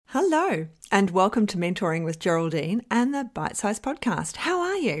Hello, and welcome to Mentoring with Geraldine and the Bite Size Podcast. How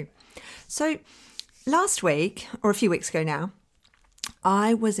are you? So, last week, or a few weeks ago now,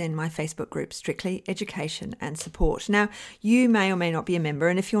 I was in my Facebook group, Strictly Education and Support. Now, you may or may not be a member,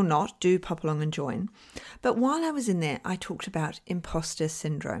 and if you're not, do pop along and join. But while I was in there, I talked about imposter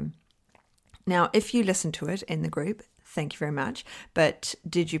syndrome. Now, if you listened to it in the group, thank you very much. But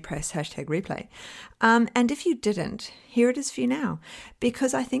did you press #replay? And if you didn't, here it is for you now,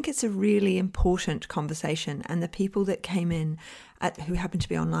 because I think it's a really important conversation. And the people that came in who happened to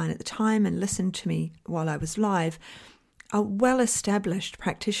be online at the time and listened to me while I was live are well-established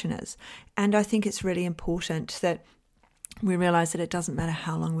practitioners. And I think it's really important that we realize that it doesn't matter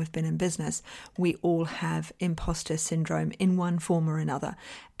how long we've been in business. We all have imposter syndrome in one form or another.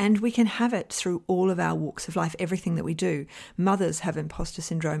 And we can have it through all of our walks of life, everything that we do. Mothers have imposter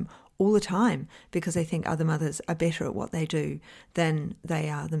syndrome all the time because they think other mothers are better at what they do than they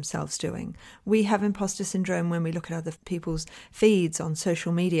are themselves doing. We have imposter syndrome when we look at other people's feeds on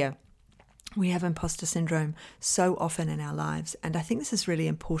social media. We have imposter syndrome so often in our lives. And I think this is a really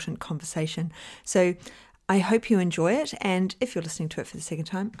important conversation. So I hope you enjoy it, and if you're listening to it for the second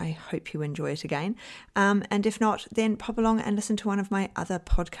time, I hope you enjoy it again. And if not, then pop along and listen to one of my other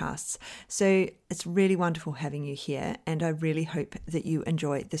podcasts. So it's really wonderful having you here, and I really hope that you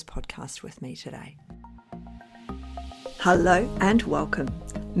enjoy this podcast with me today. Hello and welcome.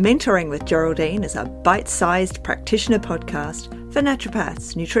 Mentoring with Geraldine is a bite-sized practitioner podcast for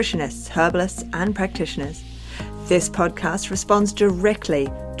naturopaths, nutritionists, herbalists, and practitioners. This podcast responds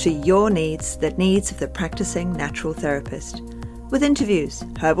directly to your needs, the needs of the practicing natural therapist. With interviews,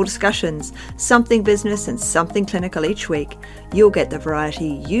 herbal discussions, something business and something clinical each week, you'll get the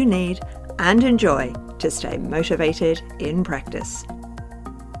variety you need and enjoy to stay motivated in practice.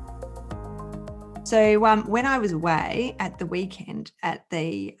 So when I was away at the weekend at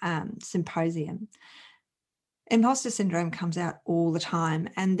the symposium, imposter syndrome comes out all the time.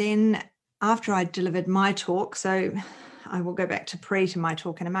 And then after I delivered my talk, so I will go back to my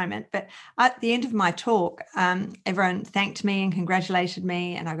talk in a moment, but at the end of my talk, everyone thanked me and congratulated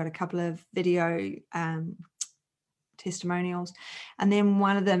me, and I got a couple of video testimonials, and then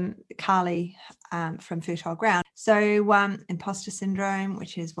one of them, Carly from Fertile Ground. So imposter syndrome,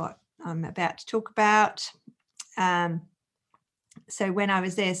 which is what I'm about to talk about. So when I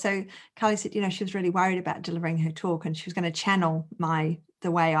was there, so Carly said, she was really worried about delivering her talk, and she was going to channel the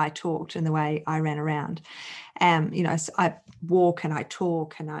way I talked and the way I ran around. So I walk and I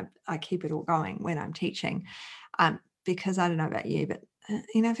talk and I keep it all going when I'm teaching, because I don't know about you, but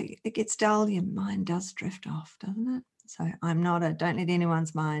if it gets dull, your mind does drift off, doesn't it? So I'm not don't let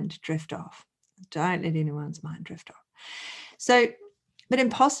anyone's mind drift off. Don't let anyone's mind drift off. So, but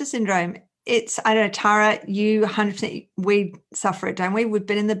imposter syndrome, I don't know, Tara, you 100%, we suffer it, don't we? We've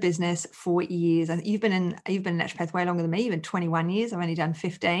been in the business for years. I think you've been a naturopath way longer than me, even 21 years. I've only done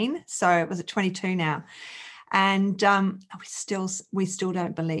 15. So was it 22 now? And we still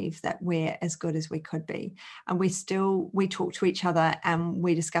don't believe that we're as good as we could be. And we talk to each other and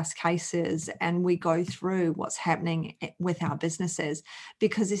we discuss cases and we go through what's happening with our businesses,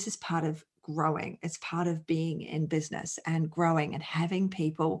 because this is part of growing. It's part of being in business and growing and having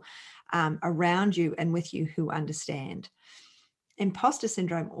people around you and with you who understand. Imposter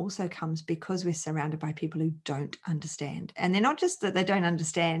syndrome also comes because we're surrounded by people who don't understand. And they're not just that they don't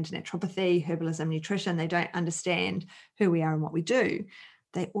understand naturopathy, herbalism, nutrition, they don't understand who we are and what we do.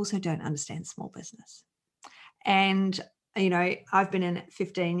 They also don't understand small business. And, I've been in it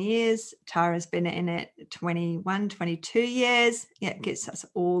 15 years. Tara's been in it 21, 22 years. Yeah, it gets us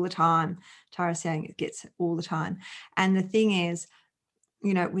all the time. Tara's saying it gets it all the time. And the thing is,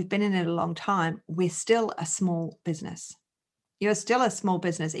 we've been in it a long time. We're still a small business. You're still a small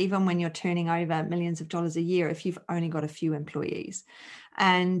business, even when you're turning over millions of dollars a year, if you've only got a few employees.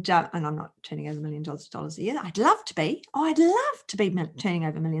 And I'm not turning over millions of dollars a year. I'd love to be. I'd love to be turning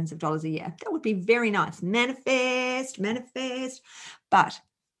over millions of dollars a year. That would be very nice. Manifest. But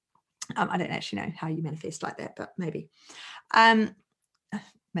I don't actually know how you manifest like that, but maybe.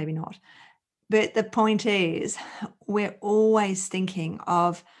 Maybe not. But the point is, we're always thinking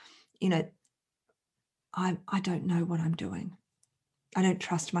of, I don't know what I'm doing. I don't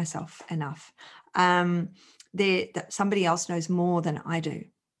trust myself enough. Somebody else knows more than I do.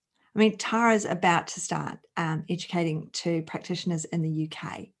 I mean, Tara's about to start educating to practitioners in the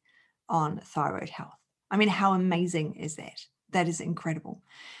UK on thyroid health. I mean, how amazing is that? That is incredible.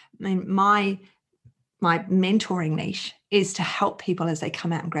 I mean, my mentoring niche is to help people as they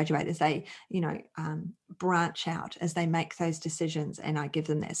come out and graduate, as they, branch out, as they make those decisions, and I give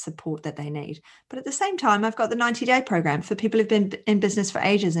them that support that they need. But at the same time, I've got the 90-day program for people who've been in business for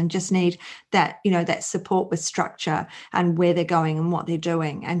ages and just need that, that support with structure and where they're going and what they're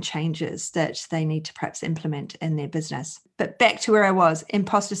doing and changes that they need to perhaps implement in their business. But back to where I was,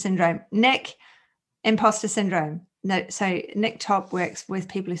 imposter syndrome. Nick, imposter syndrome. No, so Nick Top works with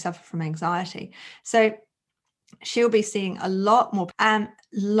people who suffer from anxiety. So she'll be seeing a lot more,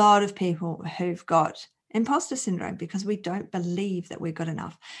 lot of people who've got imposter syndrome because we don't believe that we're good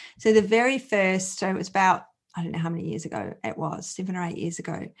enough. So the very first, so it was about, I don't know how many years ago it was, 7 or 8 years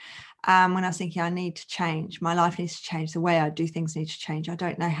ago, when I was thinking I need to change, my life needs to change, the way I do things needs to change. I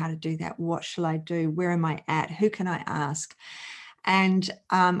don't know how to do that. What shall I do? Where am I at? Who can I ask? And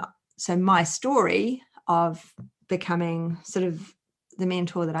so my story of becoming sort of the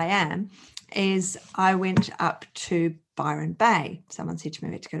mentor that I am is I went up to Byron Bay. Someone said to me,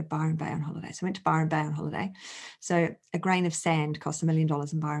 we had to go to Byron Bay on holiday. So I went to Byron Bay on holiday. So a grain of sand cost $1 million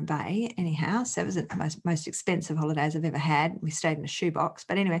in Byron Bay anyhow. So it was the most expensive holidays I've ever had. We stayed in a shoebox.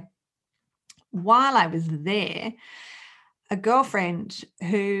 But anyway, while I was there, a girlfriend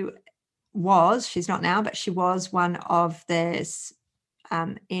who she's not now, but she was one of this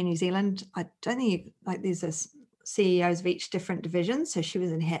Air New Zealand. I don't think there's this CEOs of each different division. So she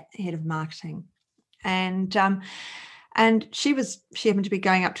was in head of marketing, and she happened to be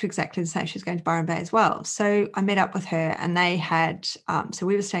going up to exactly the same. She was going to Byron Bay as well. So I met up with her, and they had so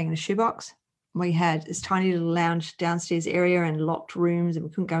we were staying in a shoebox. We had this tiny little lounge downstairs area and locked rooms, and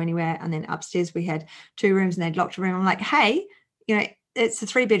we couldn't go anywhere. And then upstairs we had 2 rooms, and they'd locked a room. I'm like, hey, it's a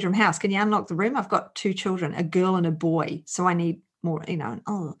 3-bedroom house. Can you unlock the room? I've got 2 children, a girl and a boy, so I need more.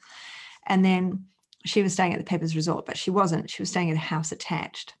 And then she was staying at the Peppers Resort, but she wasn't. She was staying at a house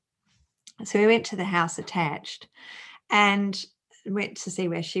attached. So we went to the house attached and went to see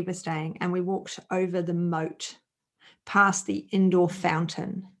where she was staying. And we walked over the moat, past the indoor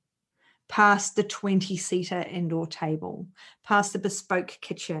fountain, past the 20-seater indoor table, past the bespoke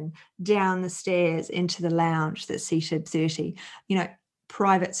kitchen, down the stairs into the lounge that seated 30,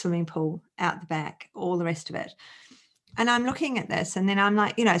 private swimming pool out the back, all the rest of it. And I'm looking at this, and then I'm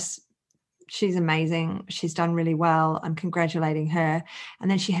like, she's amazing. She's done really well. I'm congratulating her. And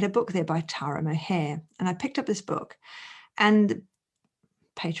then she had a book there by Tara Mohair. And I picked up this book, and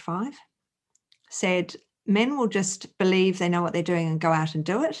page 5 said, men will just believe they know what they're doing and go out and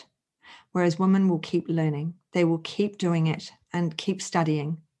do it, whereas women will keep learning. They will keep doing it and keep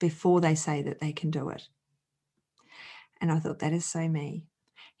studying before they say that they can do it. And I thought, that is so me.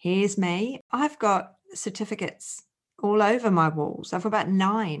 Here's me. I've got certificates all over my walls. I've got about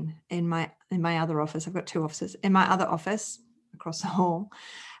 9 in my other office. I've got 2 offices. In my other office across the hall.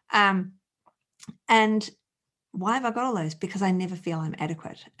 And why have I got all those? Because I never feel I'm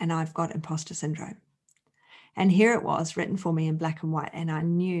adequate, and I've got imposter syndrome. And here it was written for me in black and white, and I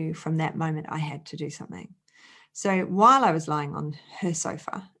knew from that moment I had to do something. So while I was lying on her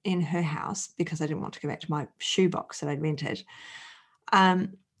sofa in her house, because I didn't want to go back to my shoebox that I'd rented,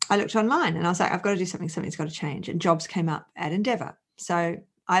 I looked online and I was like, I've got to do something. Something's got to change. And jobs came up at Endeavour. So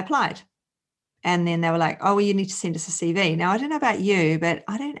I applied. And then they were like, oh, well, you need to send us a CV. Now, I don't know about you, but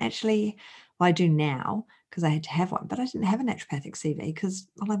I don't actually, well, I do now because I had to have one, but I didn't have a naturopathic CV because,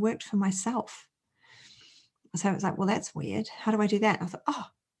 I worked for myself. So I was like, well, that's weird. How do I do that? And I thought, oh,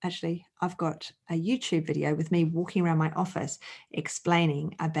 actually, I've got a YouTube video with me walking around my office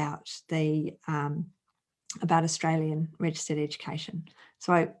explaining about about Australian registered education.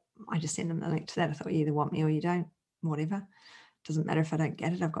 So I just sent them the link to that. I thought, you either want me or you don't, whatever. Doesn't matter if I don't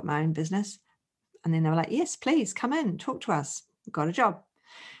get it. I've got my own business. And then they were like, yes, please come in, talk to us. Got a job.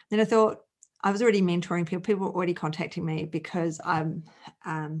 Then I thought, I was already mentoring people. People were already contacting me because I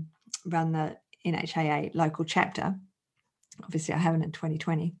run the NHAA local chapter. Obviously, I haven't in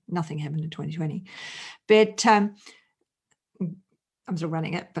 2020. Nothing happened in 2020. But I'm still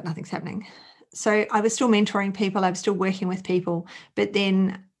running it, but nothing's happening. So I was still mentoring people. I was still working with people. But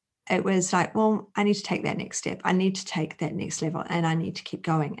then it was like, well, I need to take that next step. I need to take that next level, and I need to keep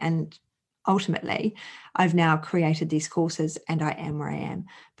going. And ultimately, I've now created these courses, and I am where I am.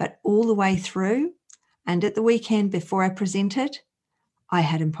 But all the way through, and at the weekend before I presented, I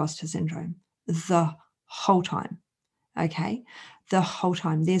had imposter syndrome the whole time. Okay, the whole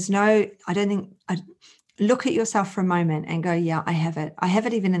time. Look at yourself for a moment and go, yeah, I have it. I have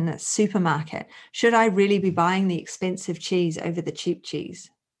it even in the supermarket. Should I really be buying the expensive cheese over the cheap cheese?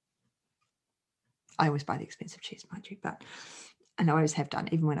 I always buy the expensive cheese, mind you, and I always have done,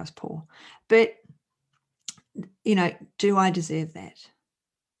 even when I was poor. But, do I deserve that?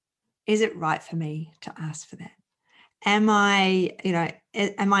 Is it right for me to ask for that? Am I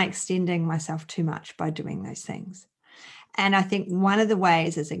extending myself too much by doing those things? And I think one of the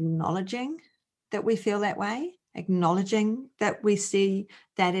ways is acknowledging that we feel that way, acknowledging that we see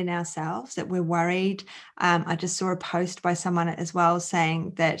that in ourselves, that we're worried. I just saw a post by someone as well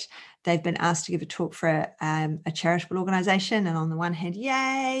saying that they've been asked to give a talk for a charitable organisation. And on the one hand,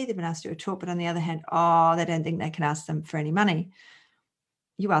 yay, they've been asked to do a talk. But on the other hand, oh, they don't think they can ask them for any money.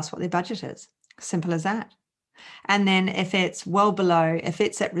 You ask what their budget is. Simple as that. And then if it's well below, if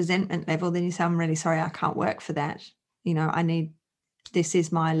it's at resentment level, then you say, I'm really sorry, I can't work for that. This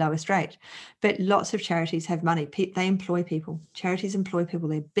is my lowest rate. But lots of charities have money. They employ people. Charities employ people.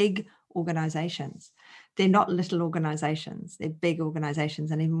 They're big organizations. They're not little organizations. They're big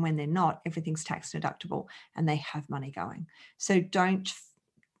organizations. And even when they're not, everything's tax deductible and they have money going. So don't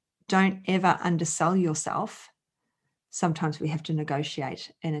ever undersell yourself. Sometimes we have to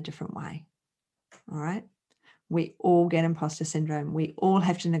negotiate in a different way. All right. We all get imposter syndrome. We all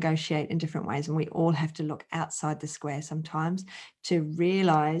have to negotiate in different ways, and we all have to look outside the square sometimes to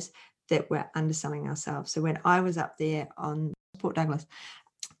realize that we're underselling ourselves. So when I was up there on Port Douglas,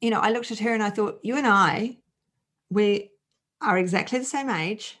 I looked at her and I thought, you and I, we are exactly the same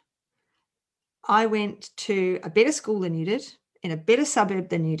age. I went to a better school than you did, in a better suburb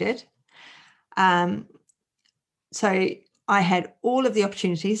than you did. So I had all of the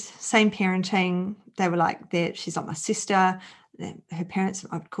opportunities, same parenting. They were like, she's not my sister. Her parents,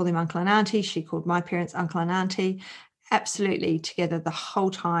 I would call them uncle and auntie. She called my parents uncle and auntie. Absolutely together the whole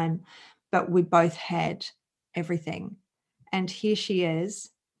time. But we both had everything. And here she is,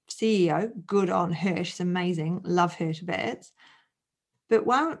 CEO, good on her. She's amazing. Love her to bits. But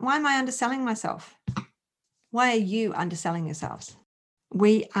why am I underselling myself? Why are you underselling yourselves?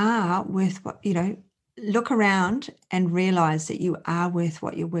 We are worth what, look around and realize that you are worth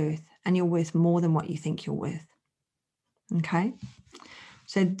what you're worth, and you're worth more than what you think you're worth. Okay.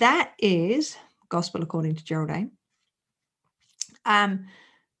 So that is gospel according to Geraldine. But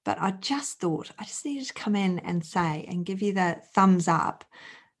I just thought I just needed to come in and say and give you the thumbs up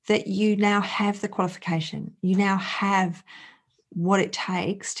that you now have the qualification. You now have what it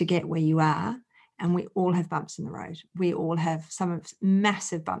takes to get where you are. And we all have bumps in the road. We all have some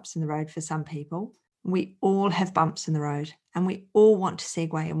massive bumps in the road for some people. We all have bumps in the road, and we all want to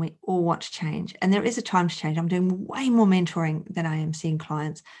segue, and we all want to change. And there is a time to change. I'm doing way more mentoring than I am seeing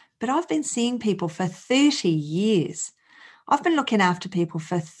clients, but I've been seeing people for 30 years. I've been looking after people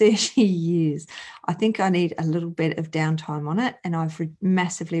for 30 years. I think I need a little bit of downtime on it, and I've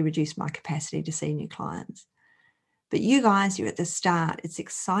massively reduced my capacity to see new clients. But you guys, you're at the start. It's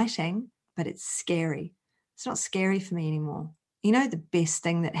exciting, but it's scary. It's not scary for me anymore. The best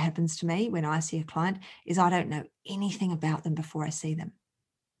thing that happens to me when I see a client is I don't know anything about them before I see them.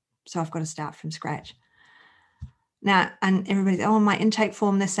 So I've got to start from scratch. Now, and everybody's, my intake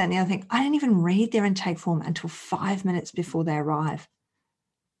form, this, that, and the other thing. I don't even read their intake form until 5 minutes before they arrive,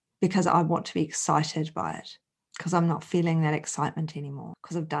 because I want to be excited by it, because I'm not feeling that excitement anymore,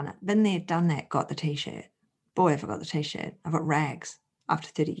 because I've done it. Been there, done that, got the T-shirt. Boy, have I got the T-shirt. I've got rags after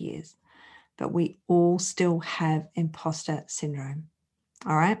 30 years. But we all still have imposter syndrome.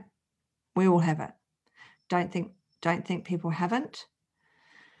 All right? We all have it. Don't think people haven't.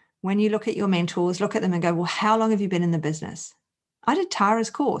 When you look at your mentors, look at them and go, well, how long have you been in the business? I did Tara's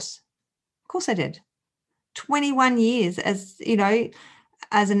course. Of course I did. 21 years as a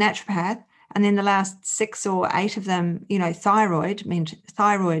naturopath. And then the last 6 or 8 of them, thyroid.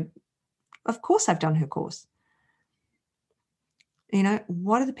 Of course I've done her course.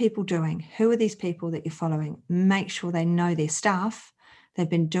 What are the people doing? Who are these people that you're following? Make sure they know their stuff. They've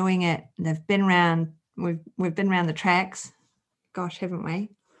been doing it. They've been around. We've been around the tracks. Gosh, haven't we?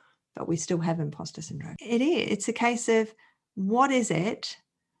 But we still have imposter syndrome. It is. It's a case of what is it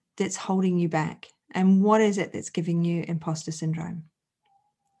that's holding you back? And what is it that's giving you imposter syndrome?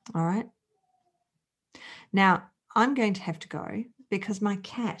 All right. Now, I'm going to have to go because my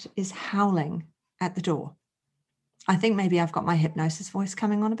cat is howling at the door. I think maybe I've got my hypnosis voice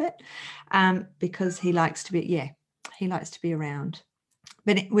coming on a bit, because he likes to be around.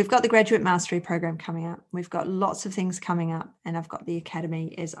 But we've got the Graduate Mastery Program coming up. We've got lots of things coming up, and I've got the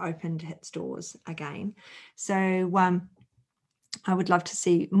Academy is opened its doors again. So I would love to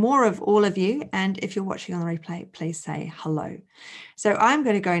see more of all of you. And if you're watching on the replay, please say hello. So I'm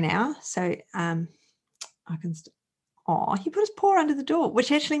going to go now. So I can... he put his paw under the door,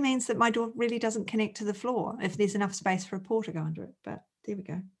 which actually means that my door really doesn't connect to the floor if there's enough space for a paw to go under it. But there we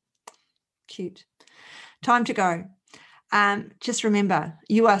go. Cute. Time to go. Just remember,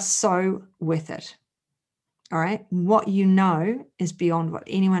 you are so worth it. All right. What you know is beyond what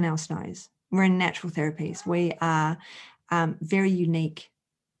anyone else knows. We're in natural therapies. We are very unique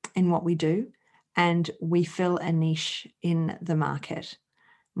in what we do, and we fill a niche in the market.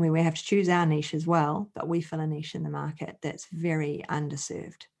 We have to choose our niche as well, but we fill a niche in the market that's very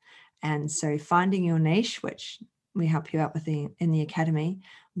underserved. And so finding your niche, which we help you out with in the academy,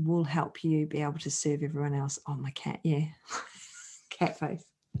 will help you be able to serve everyone else. Oh, my cat, yeah. Cat face.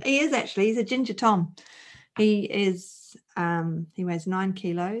 He is actually, he's a ginger Tom. He is, he weighs 9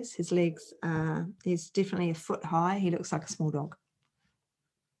 kilos. His legs, he's definitely a foot high. He looks like a small dog.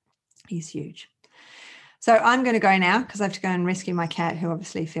 He's huge. So I'm going to go now because I have to go and rescue my cat, who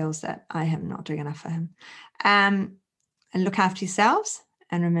obviously feels that I am not doing enough for him. And look after yourselves.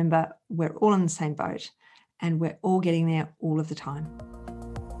 And remember, we're all in the same boat and we're all getting there all of the time.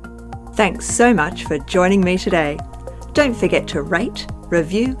 Thanks so much for joining me today. Don't forget to rate,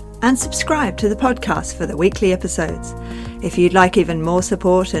 review, and subscribe to the podcast for the weekly episodes. If you'd like even more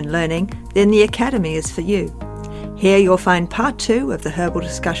support and learning, then the Academy is for you. Here you'll find part 2 of the herbal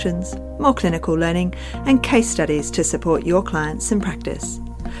discussions, more clinical learning, and case studies to support your clients in practice.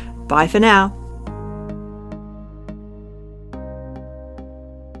 Bye for now.